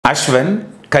ASHWIN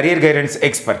career guidance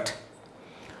expert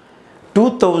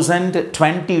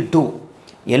 2022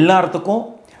 எல்லாத்துக்கும்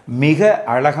மிக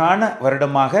அழகான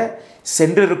வருடமாக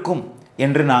சென்றிருக்கும்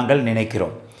என்று நாங்கள்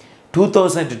நினைக்கிறோம்.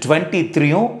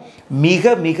 2023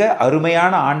 மிக மிக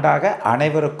அருமையான ஆண்டாக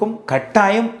அனைவருக்கும்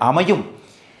கட்டாயம் அமையும்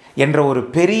என்ற ஒரு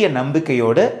பெரிய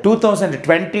நம்பிக்கையோடு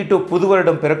 2022 புது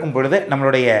வருடம் பிறக்கும் பொழுது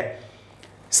நம்மளுடைய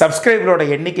சப்ஸ்கிரைபரோட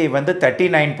எண்ணிக்கை வந்து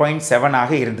 39.7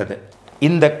 ஆக இருந்தது.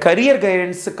 இந்த கரியர்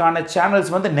கைடன்ஸுக்கான சேனல்ஸ்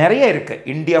வந்து நிறைய இருக்குது,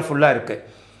 இந்தியா ஃபுல்லாக இருக்குது.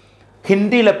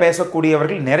 ஹிந்தியில்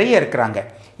பேசக்கூடியவர்கள் நிறைய இருக்கிறாங்க.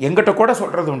 எங்கிட்ட கூட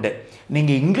சொல்கிறது உண்டு,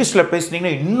 நீங்கள் இங்கிலீஷில்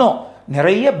பேசுனீங்கன்னா இன்னும்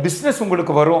நிறைய பிஸ்னஸ்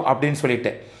உங்களுக்கு வரும் அப்படின்னு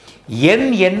சொல்லிட்டு. என்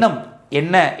எண்ணம்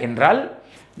என்ன என்றால்,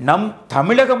 நம்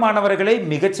தமிழக மாணவர்களை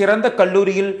மிகச்சிறந்த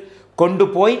கல்லூரியில் கொண்டு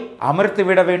போய் அமர்த்து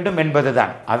விட வேண்டும் என்பது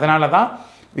தான். அதனால தான்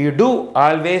we do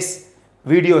always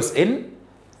videos in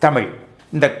Tamil.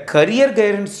 இந்த கரியர்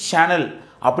கைடன்ஸ் சேனல்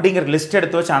அப்படிங்கிற லிஸ்ட்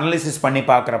எடுத்து வச்சு அனலிசிஸ் பண்ணி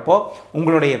பார்க்குறப்போ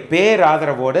உங்களுடைய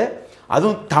பேராதரவோடு,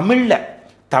 அதுவும்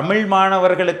தமிழ்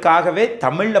மாணவர்களுக்காகவே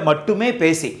தமிழில் மட்டுமே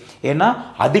பேசி, ஏன்னா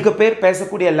அதிக பேர்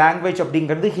பேசக்கூடிய லாங்குவேஜ்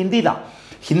அப்படிங்கிறது ஹிந்தி தான்.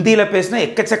 ஹிந்தியில் பேசினா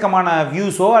எக்கச்சக்கமான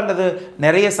வியூஸோ அல்லது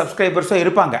நிறைய சப்ஸ்கிரைபர்ஸோ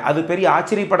இருப்பாங்க, அது பெரிய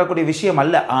ஆச்சரியப்படக்கூடிய விஷயம்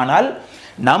அல்ல. ஆனால்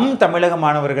நம் தமிழக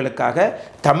மாணவர்களுக்காக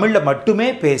தமிழில் மட்டுமே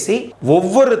பேசி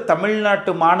ஒவ்வொரு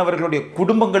தமிழ்நாட்டு மாணவர்களுடைய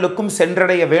குடும்பங்களுக்கும்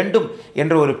சென்றடைய வேண்டும்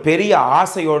என்ற ஒரு பெரிய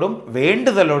ஆசையோடும்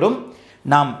வேண்டுதலோடும்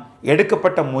நாம்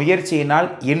எடுக்கப்பட்ட முயற்சியினால்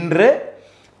இன்று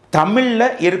தமிழில்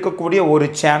இருக்கக்கூடிய ஒரு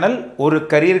சேனல், ஒரு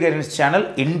கரியர் கைடன்ஸ் சேனல்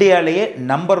இந்தியாவிலேயே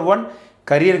நம்பர் 1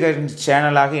 கரியர் கைடன்ஸ்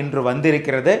சேனலாக இன்று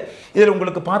வந்திருக்கிறது. இதில்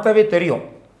உங்களுக்கு பார்த்தாவே தெரியும்,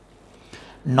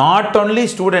 not only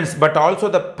students but also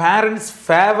the parents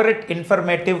favourite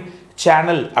informative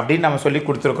channel அப்படின்னு நம்ம சொல்லி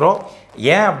கொடுத்துருக்குறோம்.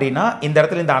 ஏன் அப்படின்னா, இந்த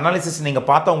இடத்துல இந்த அனாலிசிஸ் நீங்கள்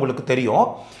பார்த்தா உங்களுக்கு தெரியும்,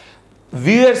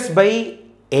 வியூவர்ஸ் பை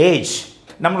ஏஜ்.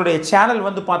 நம்மளுடைய சேனல்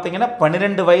வந்து பார்த்தீங்கன்னா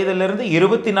 12 வயதிலிருந்து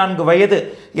 24 வயது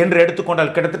என்று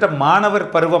எடுத்துக்கொண்டால் கிட்டத்தட்ட மாணவர்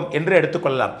பருவம் என்று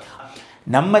எடுத்துக்கொள்ளலாம்.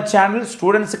 நம்ம சேனல்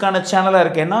ஸ்டூடெண்ட்ஸுக்கான சேனலாக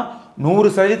இருக்கு. ஏன்னா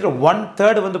 100%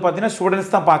 1/3 வந்து பார்த்தீங்கன்னா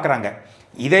ஸ்டூடெண்ட்ஸ் தான் பார்க்குறாங்க.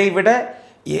 இதை விட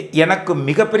எனக்கு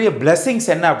மிகப்பெரிய பிளெஸிங்ஸ்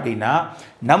என்ன அப்படின்னா,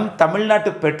 நம் தமிழ்நாட்டு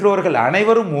பெற்றோர்கள்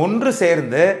அனைவரும் ஒன்று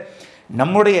சேர்ந்து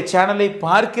நம்முடைய சேனலை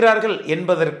பார்க்கிறார்கள்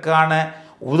என்பதற்கான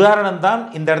உதாரணம் தான்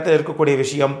இந்த இடத்துல இருக்கக்கூடிய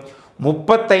விஷயம்.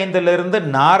 35லிருந்து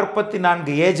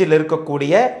 44 ஏஜில்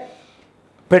இருக்கக்கூடிய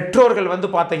பெற்றோர்கள் வந்து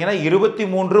பார்த்தீங்கன்னா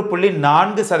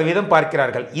 23.4%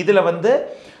 பார்க்கிறார்கள். இதில் வந்து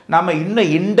நாம்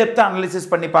இன்னும் இன்டெப்த்தாக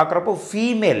அனலிசிஸ் பண்ணி பார்க்குறப்போ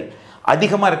ஃபீமேல்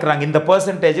அதிகமாக இருக்கிறாங்க. இந்த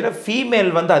பர்சன்டேஜில்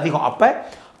ஃபீமேல் வந்து அதிகம். அப்போ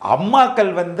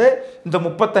அம்மாக்கள் வந்து இந்த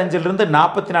 35லிருந்து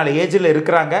 44 ஏஜில்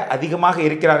இருக்கிறாங்க, அதிகமாக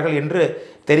இருக்கிறார்கள் என்று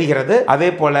தெரிகிறது. அதே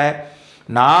போல்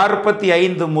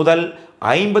 45 முதல்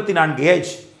 54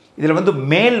 ஏஜ், இதில் வந்து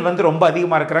மேல் வந்து ரொம்ப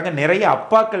அதிகமாக இருக்கிறாங்க. நிறைய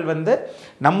அப்பாக்கள் வந்து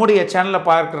நம்முடைய சேனலை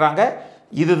பார்க்குறாங்க.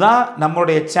 இதுதான்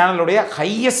நம்முடைய சேனலுடைய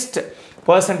ஹையஸ்ட்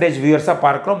பர்சன்டேஜ் வியூவர்ஸாக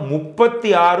பார்க்குறோம்,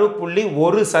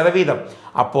 36.1%.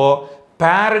 அப்போது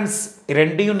பேரண்ட்ஸ்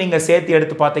ரெண்டையும் நீங்கள் சேர்த்து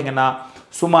எடுத்து பார்த்தீங்கன்னா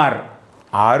சுமார்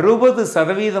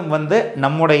 60% வந்து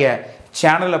நம்முடைய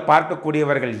சேனலை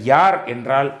பார்க்கக்கூடியவர்கள் யார்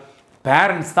என்றால்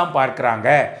பேரண்ட்ஸ் தான் பார்க்குறாங்க.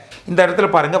 இந்த இடத்துல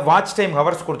பாருங்கள், வாட்ச் டைம்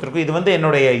ஹவர்ஸ் கொடுத்துருக்கோம். இது வந்து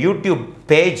என்னுடைய யூடியூப்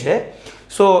பேஜ்.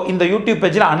 ஸோ இந்த யூடியூப்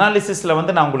பேஜில் அனாலிசிஸில்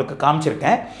வந்து நான் உங்களுக்கு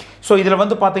காமிச்சிருக்கேன். ஸோ இதில்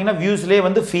வந்து பார்த்தீங்கன்னா வியூஸ்லேயே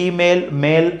வந்து ஃபீமேல்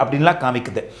மேல் அப்படின்லாம்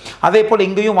காமிக்குது. அதே போல்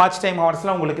இங்கேயும் வாட்ச் டைம்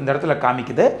ஹவர்ஸ்லாம் உங்களுக்கு இந்த இடத்துல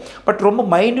காமிக்குது. பட் ரொம்ப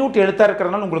மைன்யூட் எழுத்தாக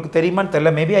இருக்கிறதுனால உங்களுக்கு தெரியுமான்னு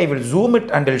தெரியல. Maybe I will zoom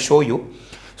it and will show you.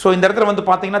 So இந்த இடத்துல வந்து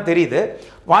பார்த்தீங்கன்னா தெரியுது,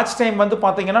 வாட்ச் டைம் வந்து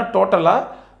பார்த்தீங்கன்னா டோட்டலாக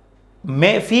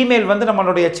ஃபீமேல் வந்து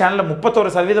நம்மளுடைய சேனலில்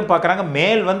 31% பார்க்குறாங்க,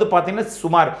 மேல் வந்து பார்த்தீங்கன்னா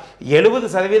சுமார்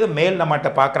 70% மேல் நம்மகிட்ட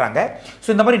பார்க்குறாங்க. ஸோ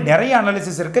இந்த மாதிரி நிறைய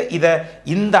அனாலிசிஸ் இருக்குது.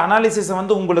 இந்த அனாலிசிஸை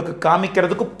வந்து உங்களுக்கு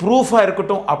காமிக்கிறதுக்கு ப்ரூஃபாக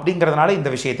இருக்கட்டும் அப்படிங்கிறதுனால இந்த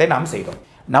விஷயத்தை நாம் செய்தோம்.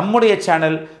 நம்முடைய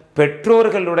சேனல்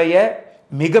பெற்றோர்களுடைய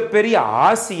மிகப்பெரிய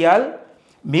ஆசையால்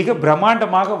மிக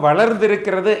பிரம்மாண்டமாக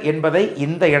வளர்ந்திருக்கிறது என்பதை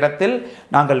இந்த இடத்தில்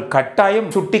நாங்கள்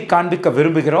கட்டாயம் சுட்டி காண்பிக்க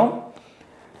விரும்புகிறோம்.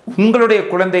 உங்களுடைய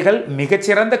குழந்தைகள்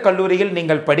மிகச்சிறந்த கல்லூரியில்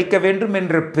நீங்கள் படிக்க வேண்டும்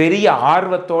என்ற பெரிய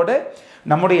ஆர்வத்தோடு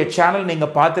நம்முடைய சேனல்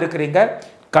நீங்கள் பார்த்துருக்கிறீங்க.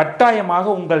 கட்டாயமாக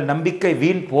உங்கள் நம்பிக்கை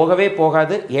வீண் போகவே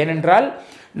போகாது. ஏனென்றால்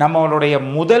நம்மளுடைய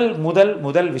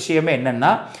முதல் விஷயமே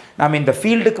என்னென்னா, நாம் இந்த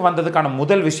ஃபீல்டுக்கு வந்ததுக்கான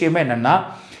முதல் விஷயமே என்னென்னா,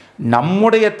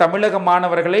 நம்முடைய தமிழக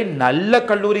மாணவர்களை நல்ல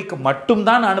கல்லூரிக்கு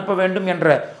மட்டும்தான் அனுப்ப வேண்டும் என்ற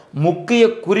முக்கிய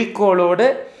குறிக்கோளோடு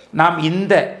நாம்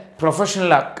இந்த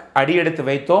ப்ரொஃபஷனலாக அடியெடுத்து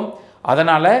வைத்தோம்.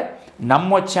 அதனால்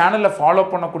நம்ம சேனலை ஃபாலோ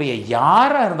பண்ணக்கூடிய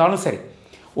யாராக இருந்தாலும் சரி,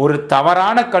 ஒரு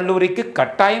தவறான கல்லூரிக்கு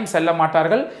கட்டாயம் செல்ல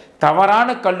மாட்டார்கள். தவறான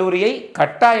கல்லூரியை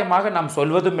கட்டாயமாக நாம்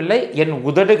சொல்வதும் இல்லை. என்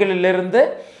உதடுகளிலிருந்து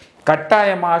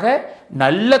கட்டாயமாக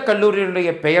நல்ல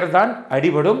கல்லூரியுடைய பெயர் தான்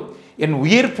அடிபடும். என்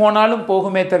உயிர் போனாலும்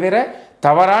போகுமே தவிர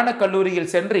தவறான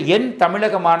கல்லூரியில் சென்று என்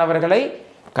தமிழக மாணவர்களை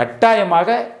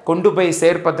கட்டாயமாக கொண்டு போய்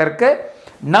சேர்ப்பதற்கு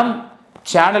நம்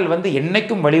சேனல் வந்து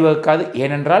என்னைக்கும் வழிவகுக்காது.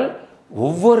 ஏனென்றால்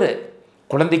ஒவ்வொரு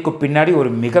குழந்தைக்கு பின்னாடி ஒரு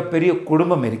மிகப்பெரிய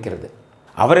குடும்பம் இருக்கிறது.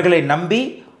 அவர்களை நம்பி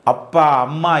அப்பா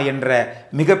அம்மா என்ற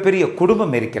மிகப்பெரிய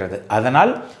குடும்பம் இருக்கிறது.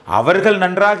 அதனால் அவர்கள்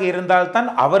நன்றாக இருந்தால்தான்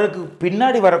அவருக்கு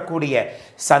பின்னாடி வரக்கூடிய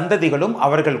சந்ததிகளும்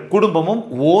அவர்கள் குடும்பமும்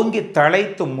ஓங்கி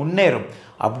தழைத்து முன்னேறும்.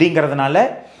 அப்படிங்கிறதுனால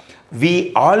we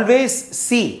always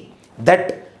see that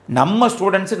நம்ம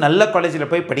ஸ்டூடெண்ட்ஸு நல்ல காலேஜில்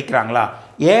போய் படிக்கிறாங்களா?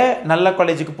 ஏன் நல்ல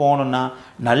காலேஜுக்கு போகணுன்னா,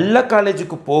 நல்ல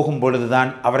காலேஜுக்கு போகும் பொழுது தான்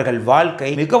அவர்கள் வாழ்க்கை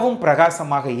மிகவும்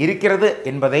பிரகாசமாக இருக்கிறது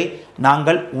என்பதை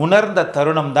நாங்கள் உணர்ந்த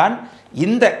தருணம் தான்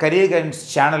இந்த கரியர் கைடன்ஸ்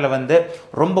சேனலை வந்து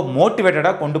ரொம்ப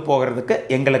மோட்டிவேட்டடாக கொண்டு போகிறதுக்கு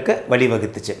எங்களுக்கு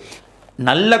வழிவகுத்துச்சு.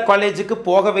 நல்ல காலேஜுக்கு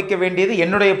போக வைக்க வேண்டியது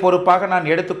என்னுடைய பொறுப்பாக நான்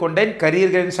எடுத்துக்கொண்டேன்.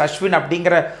 கரியர் கைடன்ஸ் அஸ்வின்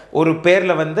அப்படிங்கிற ஒரு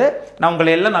பேரில் வந்து நான்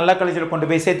உங்களை எல்லாம் நல்ல காலேஜில் கொண்டு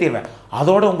போய் சேர்த்திடுவேன்.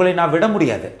 அதோடு உங்களை நான் விட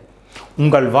முடியாது.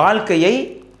 உங்கள் வாழ்க்கையை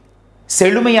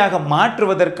செழுமையாக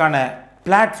மாற்றுவதற்கான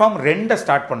பிளாட்ஃபார்ம் 2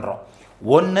 ஸ்டார்ட் பண்ணுறோம்.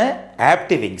 ஒன்று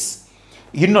ஆப்டிவிங்ஸ்,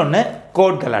 இன்னொன்று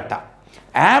கோட் கலாட்டா.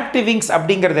 ஆப்டிவிங்ஸ்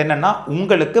அப்படிங்கிறது என்னென்னா,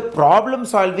 உங்களுக்கு ப்ராப்ளம்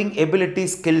சால்விங் எபிலிட்டி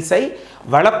ஸ்கில்ஸை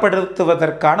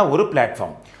வளப்படுத்துவதற்கான ஒரு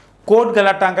பிளாட்ஃபார்ம். கோட்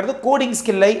கலாட்டாங்கிறது கோடிங்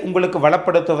ஸ்கில்லை உங்களுக்கு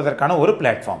வளப்படுத்துவதற்கான ஒரு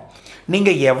பிளாட்ஃபார்ம்.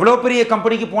 நீங்கள் எவ்வளோ பெரிய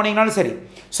கம்பெனிக்கு போனீங்கனாலும் சரி,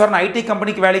 சார் நான் ஐடி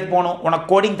கம்பெனிக்கு வேலைக்கு போகணும், உனக்கு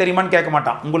கோடிங் தெரியுமான்னு கேட்க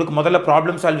மாட்டான். உங்களுக்கு முதல்ல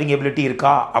ப்ராப்ளம் சால்விங் எபிலிட்டி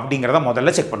இருக்கா அப்படிங்கிறத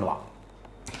முதல்ல செக் பண்ணுவான்.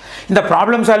 இந்த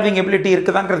ப்ராப்ளம் சால்விங் எபிலிட்டி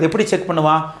இருக்குதாங்கிறது எப்படி செக்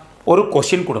பண்ணுவான்? ஒரு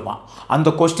கொஸ்டின் கொடுப்பான். அந்த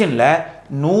கொஸ்டினில்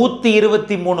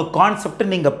 123 கான்செப்ட்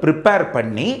நீங்கள் ப்ரிப்பேர்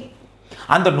பண்ணி,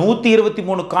 அந்த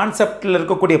 123 கான்செப்டில்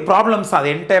இருக்கக்கூடிய ப்ராப்ளம்ஸ்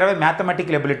அது என்டையராகவே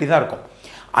மேத்தமெட்டிக்கல் எபிலிட்டி தான் இருக்கும்.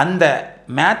 அந்த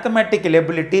mathematical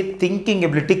ability, thinking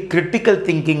ability, critical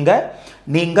திங்கிங்கை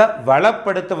நீங்கள்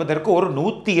வளப்படுத்துவதற்கு ஒரு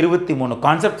 123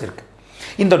 கான்செப்ட்ஸ் இருக்குது.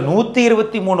 இந்த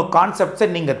 123 கான்செப்ட்ஸை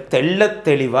நீங்கள்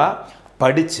தெளிவாக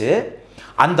படித்து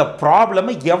அந்த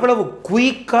ப்ராப்ளமை எவ்வளவு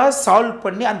குயிக்காக சால்வ்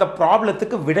பண்ணி அந்த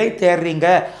ப்ராப்ளத்துக்கு விடை தேடுறீங்க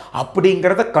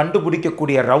அப்படிங்கிறத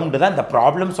கண்டுபிடிக்கக்கூடிய ரவுண்டு தான் இந்த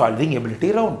ப்ராப்ளம் சால்விங் எபிலிட்டி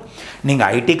ரவுண்ட். நீங்கள்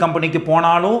ஐடி கம்பெனிக்கு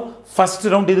போனாலும் ஃபஸ்ட்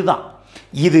ரவுண்ட் இதுதான்.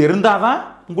 இது இருந்தால் தான்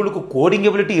உங்களுக்கு கோடிங்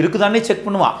எபிலிட்டி இருக்குதானே செக்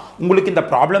பண்ணுவான். உங்களுக்கு இந்த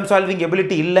ப்ராப்ளம் சால்விங்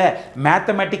எபிலிட்டி இல்லை,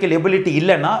 மேத்தமெட்டிக்கல் எபிலிட்டி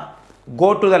இல்லைன்னா go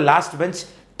to the last bench,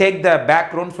 take the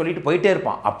background சொல்லிட்டு போயிட்டே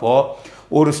இருப்பான். அப்போது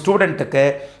ஒரு ஸ்டூடெண்ட்டுக்கு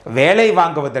வேலை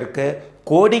வாங்குவதற்கு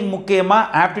கோடிங் முக்கியமாக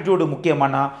aptitude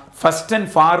முக்கியமானா first and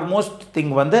foremost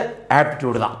thing வந்து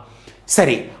ஆப்டிடியூடு தான்.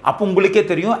 சரி, அப்போ உங்களுக்கே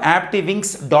தெரியும்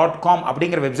aptivings.com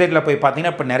அப்படிங்கிற வெப்சைட்டில் போய்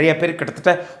பார்த்தீங்கன்னா இப்போ நிறைய பேர்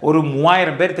கிட்டத்தட்ட ஒரு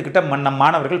 3000 பேர்த்துக்கிட்ட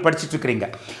மாணவர்கள் படிச்சுட்டு இருக்கிறீங்க.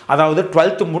 அதாவது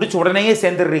 12th முடிச்சு உடனேயே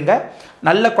சேர்ந்துடுறீங்க.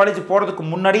 நல்ல காலேஜ் போகிறதுக்கு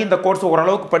முன்னாடி இந்த கோர்ஸ்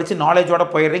ஓரளவுக்கு படித்து நாலேஜோடு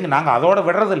போயிடுறீங்க. நாங்கள் அதோடு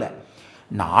விடுறதில்ல.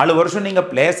 4 வருஷம் நீங்கள்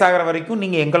பிளேஸ் ஆகிற வரைக்கும்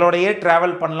நீங்கள் எங்களோடையே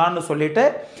ட்ராவல் பண்ணலான்னு சொல்லிவிட்டு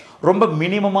ரொம்ப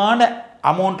மினிமமான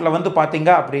அமௌண்ட்டில் வந்து பார்த்தீங்க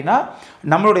அப்படின்னா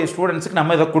நம்மளுடைய ஸ்டூடெண்ட்ஸுக்கு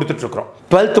நம்ம இதை கொடுத்துட்ருக்குறோம்.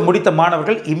 12th முடித்த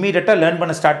மாணவர்கள் இம்மீடியட்டாக லேர்ன்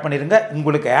பண்ண ஸ்டார்ட் பண்ணிடுங்க.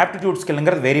 உங்களுக்கு ஆப்டிடியூட்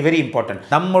ஸ்கில்ங்கிறது வெரி வெரி இம்பார்ட்டன்ட்.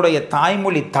 நம்மளுடைய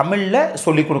தாய்மொழி தமிழில்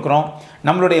சொல்லிக் கொடுக்குறோம்.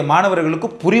 நம்மளுடைய மாணவர்களுக்கு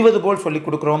புரிவது போல் சொல்லிக்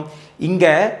கொடுக்குறோம்.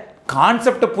 இங்கே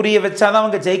கான்செப்டை புரிய வச்சாதான்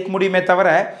அவங்க ஜெயிக்க முடியுமே தவிர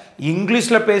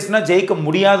இங்கிலீஷில் பேசினா ஜெயிக்க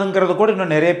முடியாதுங்கிறது கூட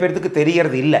இன்னும் நிறைய பேர்த்துக்கு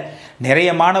தெரியறது இல்லை. நிறைய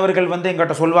மாணவர்கள் வந்து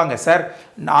எங்கிட்ட சொல்லுவாங்க, சார்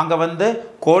நாங்கள் வந்து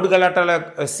கோட்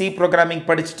கலாட்டாவில் சி ப்ரோக்ராமிங்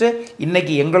படிச்சுட்டு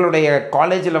இன்றைக்கி எங்களுடைய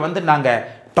காலேஜில் வந்து நாங்கள்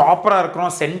டாப்பராக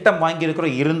இருக்கிறோம், சென்டம்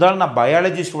வாங்கியிருக்கிறோம், இருந்தாலும் நான்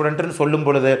பயாலஜி ஸ்டூடெண்ட்டுன்னு சொல்லும்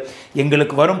பொழுது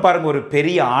எங்களுக்கு வரும் பாருங்கள் ஒரு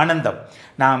பெரிய ஆனந்தம்.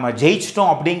 நாம்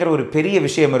ஜெயிச்சிட்டோம் அப்படிங்கிற ஒரு பெரிய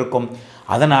விஷயம் இருக்கும்.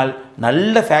 அதனால்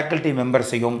நல்ல ஃபேக்கல்ட்டி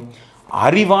மெம்பர்ஸையும்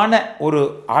அறிவான ஒரு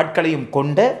ஆட்களையும்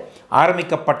கொண்டு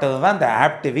ஆரம்பிக்கப்பட்டது தான் இந்த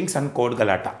ஆப்டிவிங்ஸ் அண்ட் கோட்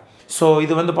கலாட்டா. ஸோ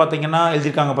இது வந்து பார்த்தீங்கன்னா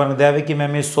எழுதியிருக்காங்க பாருங்கள், Devaki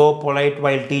ma'am is so polite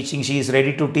while teaching, she is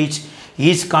ready to teach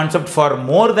each concept for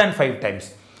more than 5 times.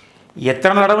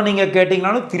 எத்தனை தடவை நீங்கள்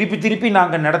கேட்டிங்கனாலும் திருப்பி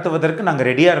நாங்கள் நடத்துவதற்கு நாங்கள்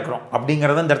ரெடியாக இருக்கிறோம்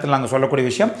அப்படிங்கிறத இந்த இடத்துல நாங்கள் சொல்லக்கூடிய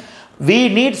விஷயம். we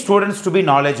need students to be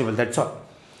knowledgeable, that's all.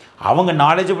 அவங்க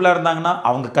நாலேஜபிளாக இருந்தாங்கன்னா,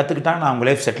 அவங்க கற்றுக்கிட்டாங்கன்னா அவங்க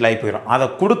லைஃப் செட்டில் ஆகி போயிடும். அதை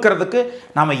கொடுக்கறதுக்கு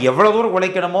நாம் எவ்வளோ தூரம்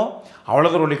உழைக்கணுமோ அவ்வளோ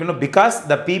தூரம் உழைக்கணும். Because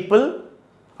the people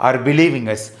are believing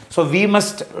as, so we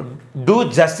must do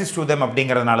justice to them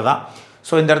அப்படிங்கிறதுனால தான்.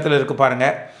 ஸோ இந்த இடத்துல இருக்குது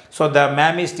பாருங்கள். So the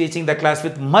ma'am is teaching the class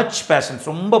with much patience,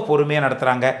 ரொம்ப பொறுமையாக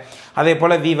நடத்துகிறாங்க. அதே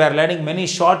போல் we were learning many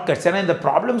short cuts. ஏன்னா இந்த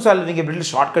ப்ராப்ளம் சால்விங் எப்படி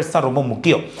ஷார்ட் கட்ஸ் தான் ரொம்ப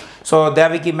முக்கியம். So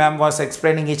Devaki ma'am was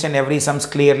explaining each and every sums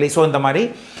clearly. So இந்த மாதிரி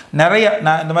நிறைய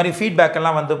இந்த மாதிரி ஃபீட்பேக்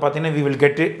எல்லாம் வந்து பார்த்தீங்கன்னா we will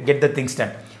get the things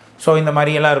ton. So இந்த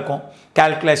மாதிரியெல்லாம் இருக்கும்.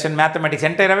 calculation, mathematics,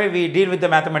 entirely we deal with the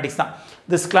mathematics.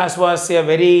 This class was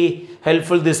very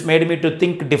helpful. This made me to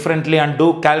think differently and do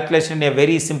calculation in a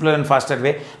very simpler and faster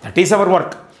way. That is our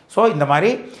work. So இந்த மாதிரி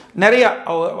நிறையா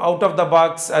out of the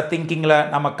box திங்கிங்கில்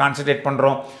நம்ம concentrate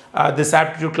பண்ணுறோம். This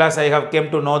aptitude class I have came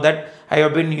to know that I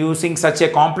have been using such a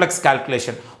complex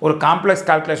calculation. ஒரு complex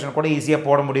calculation கூட ஈஸியாக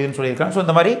போட முடியுதுன்னு சொல்லியிருக்காங்க. ஸோ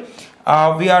இந்த மாதிரி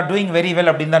we are doing very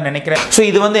well அப்படின்னு தான் நினைக்கிறேன். ஸோ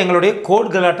இது வந்து எங்களுடைய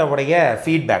கோட் கலாட்டாவுடைய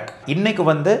ஃபீட்பேக். இன்றைக்கு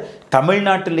வந்து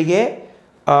தமிழ்நாட்டிலேயே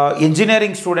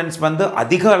இன்ஜினியரிங் ஸ்டூடெண்ட்ஸ் வந்து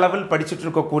அதிக அளவில் படிச்சுட்டு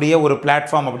இருக்கக்கூடிய ஒரு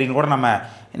பிளாட்ஃபார்ம் அப்படின்னு கூட நம்ம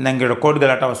எங்களோட கோட்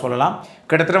கலாட்டாவை சொல்லலாம்.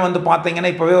 கிட்டத்தட்ட வந்து பார்த்தீங்கன்னா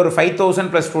இப்போவே ஒரு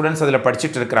 5000+ ஸ்டூடெண்ட்ஸ் அதில்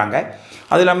படிச்சுட்டு இருக்கிறாங்க.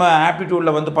 அது இல்லாமல்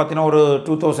ஆப்டிடியூடில் வந்து பார்த்தீங்கன்னா ஒரு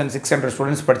 2600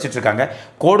 ஸ்டூடெண்ட்ஸ் படிச்சுட்டு இருக்காங்க.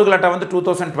 கோட் கலாட்டா வந்து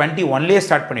 2021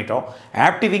 ஸ்டார்ட் பண்ணிட்டோம்.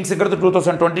 ஆப்டிவிங்ஸுங்கிறது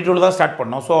 2022 தான் ஸ்டார்ட்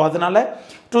பண்ணோம். ஸோ அதனால்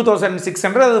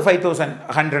 2600 அது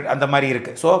 5100 அந்த மாதிரி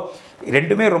இருக்குது. ஸோ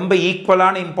ரெண்டுமே ரொம்ப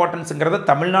ஈக்குவலான இம்பார்ட்டன்ஸுங்கிறத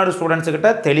தமிழ்நாடு ஸ்டூடெண்ட்ஸுக்கிட்ட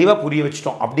தெளிவாக புரிய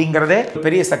வச்சிட்டோம். அப்படிங்கிறதே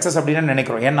பெரிய சக்ஸஸ் அப்படின்னு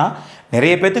நினைக்கிறோம். ஏன்னா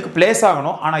நிறைய பேத்துக்கு பிளேஸ்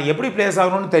ஆகணும், ஆனால் எப்படி பிளேஸ்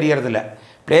ஆகணும்னு தெரியறதில்ல.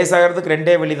 பிளேஸ் ஆகிறதுக்கு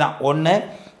ரெண்டே வழி தான். ஒன்று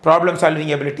ப்ராப்ளம்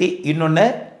சால்விங் எபிலிட்டி, இன்னொன்று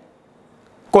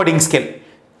கோடிங் ஸ்கில்.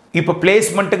 இப்போ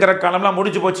பிளேஸ்மெண்ட்டுங்கிற காலம்லாம்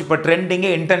முடிஞ்சு போச்சு. இப்போ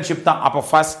ட்ரெண்டிங்கே இன்டர்ன்ஷிப் தான். அப்போ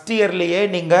ஃபஸ்ட் இயர்லேயே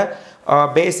நீங்கள்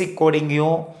பேசிக்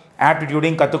கோடிங்கையும்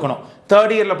ஆப்டிடியூடையும் கற்றுக்கணும்.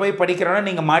 தேர்ட் இயரில் போய் படிக்கிறோன்னா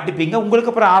நீங்கள் மாட்டிப்பீங்க.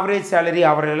 உங்களுக்கு அப்புறம் ஆவரேஜ் சேலரி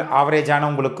ஆவரேஜான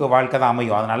உங்களுக்கு வாழ்க்கை தான்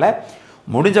அமையும். அதனால்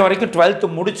முடிஞ்ச வரைக்கும் 12th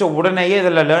முடித்த உடனேயே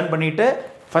இதில் லேர்ன் பண்ணிவிட்டு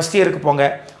ஃபஸ்ட் இயருக்கு போங்க.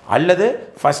 அல்லது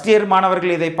ஃபஸ்ட் இயர்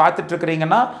மாணவர்கள் இதை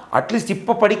பார்த்துட்ருக்கிறீங்கன்னா அட்லீஸ்ட்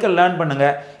இப்போ படிக்க லேர்ன்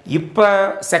பண்ணுங்கள். இப்போ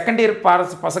செகண்ட் இயர்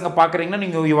பசங்க பார்க்குறீங்கன்னா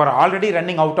நீங்கள் you are already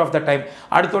running out of the time.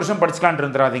 அடுத்த வருஷம் படிச்சுக்கலான்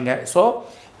இருந்துடாதீங்க. So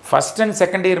first and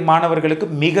second year மாணவர்களுக்கு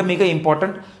மிக மிக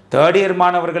இம்பார்ட்டண்ட். தேர்ட் இயர்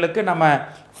மாணவர்களுக்கு நம்ம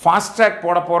ஃபாஸ்ட் ட்ராக்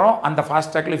போட போகிறோம். அந்த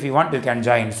fast ட்ராக்கில் if you want you can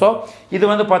join. So இது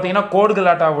வந்து பார்த்தீங்கன்னா கோட்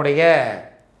கலாட்டாவுடைய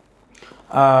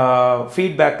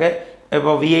ஃபீட்பேக்கு.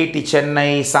 இப்போ விஐடி சென்னை,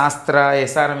 சாஸ்திரா,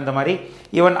 எஸ்ஆர்எம் இந்த மாதிரி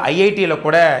ஈவன் ஐஐடியில்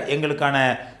கூட எங்களுக்கான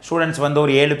ஸ்டூடெண்ட்ஸ் வந்து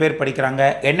ஒரு 7 பேர் படிக்கிறாங்க.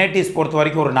 என்ஐடிஸ் பொறுத்த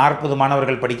வரைக்கும் ஒரு 40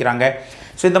 மாணவர்கள் படிக்கிறாங்க.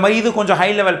 ஸோ இந்த மாதிரி இது கொஞ்சம் ஹை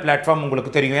லெவல் பிளாட்ஃபார்ம்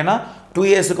உங்களுக்கு தெரியும். ஏன்னா 2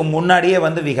 இயர்ஸுக்கு முன்னாடியே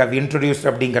வந்து வி ஹவ் இன்ட்ரடியூஸ்ட்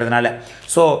அப்படிங்கிறதுனால.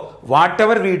 So what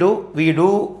ever we do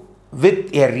with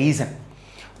a reason.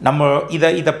 நம்ம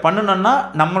இதை பண்ணணுன்னா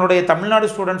நம்மளுடைய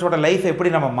தமிழ்நாடு ஸ்டூடெண்ட்ஸோட லைஃப்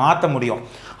எப்படி நம்ம மாற்ற முடியும்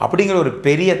அப்படிங்கிற ஒரு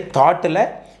பெரிய தாட்டில்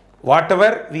what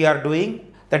ever we are doing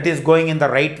that is going in the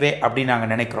right way அப்படின்னு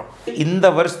நாங்கள் நினைக்கிறோம். இந்த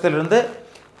வருஷத்துலேருந்து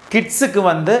கிட்ஸுக்கு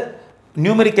வந்து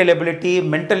numerical ability,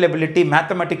 mental ability,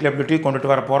 mathematical ability கொண்டுட்டு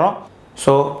வர போகிறோம்.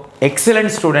 So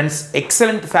excellent students,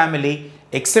 excellent family,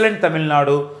 excellent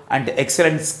Tamil Nadu and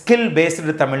excellent skill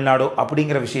based Tamil Nadu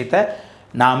அப்படிங்கிற விஷயத்தை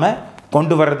நாம்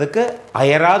கொண்டு வர்றதுக்கு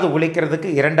அயராது உழைக்கிறதுக்கு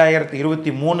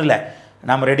 2023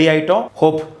 நாம் ரெடி ஆகிட்டோம்.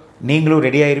 ஹோப் நீங்களும்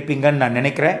ரெடி ஆகிருப்பீங்கன்னு நான்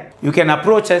நினைக்கிறேன். You can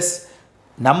approach as.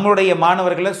 நம்மளுடைய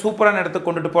மாணவர்களை சூப்பரான இடத்துக்கு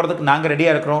கொண்டுட்டு போகிறதுக்கு நாங்கள்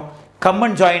ரெடியாக இருக்கிறோம். Come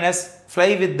and join us, fly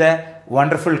with the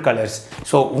wonderful colours.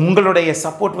 So உங்களுடைய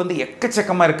சப்போர்ட் வந்து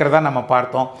எக்கச்சக்கமாக இருக்கிறதா நம்ம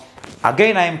பார்த்தோம்.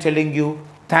 Again I am telling you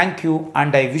thank you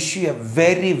and I wish you a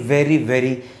very very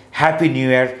very happy new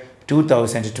year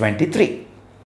 2023.